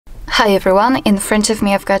Hi everyone, in front of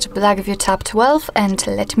me I've got BLACKVIEW Tab 12 and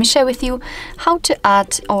let me share with you how to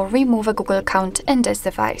add or remove a Google account in this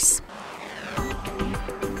device.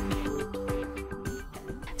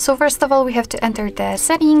 So first of all we have to enter the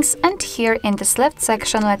settings, and here in this left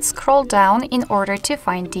section let's scroll down in order to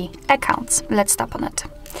find the accounts. Let's tap on it.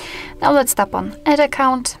 Now let's tap on Add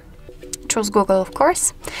Account. Choose Google of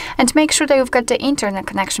course, and make sure that you've got the internet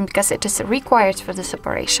connection because it is required for this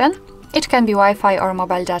operation. It can be Wi-Fi or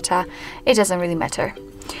mobile data, it doesn't really matter.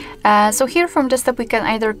 So here from this step we can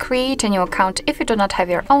either create a new account if you do not have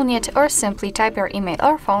your own yet, or simply type your email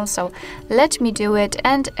or phone. So let me do it,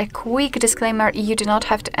 and a quick disclaimer, you do not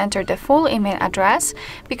have to enter the full email address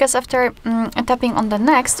because after tapping on the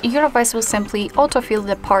next, your device will simply autofill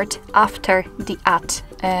the part after the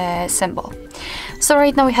 @ symbol. So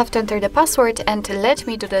right now we have to enter the password, and let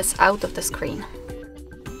me do this out of the screen.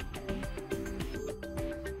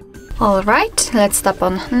 Alright, let's tap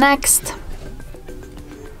on Next.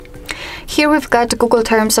 Here we've got Google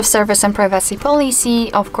Terms of Service and Privacy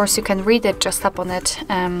Policy. Of course you can read it, just tap on it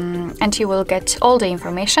and you will get all the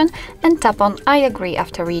information, and tap on I agree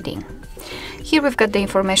after reading. Here we've got the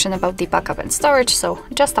information about the backup and storage, so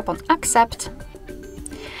just tap on Accept.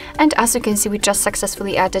 And as you can see, we just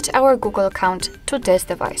successfully added our Google account to this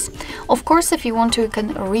device. Of course, if you want to, you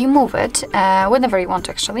can remove it whenever you want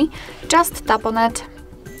actually. Just tap on it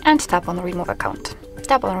and tap on Remove Account.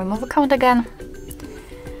 Tap on Remove Account again.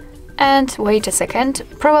 And wait a second.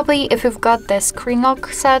 Probably if you've got the screen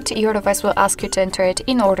lock set, your device will ask you to enter it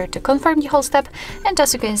in order to confirm the whole step. And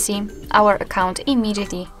as you can see, our account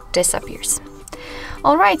immediately disappears.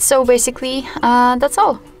 Alright, so basically that's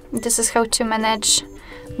all. This is how to manage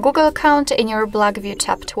Google account in your BLACKVIEW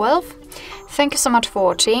Tab 12. Thank you so much for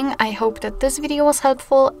watching. I hope that this video was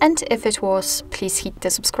helpful, and if it was, please hit the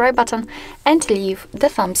subscribe button and leave the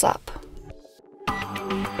thumbs up.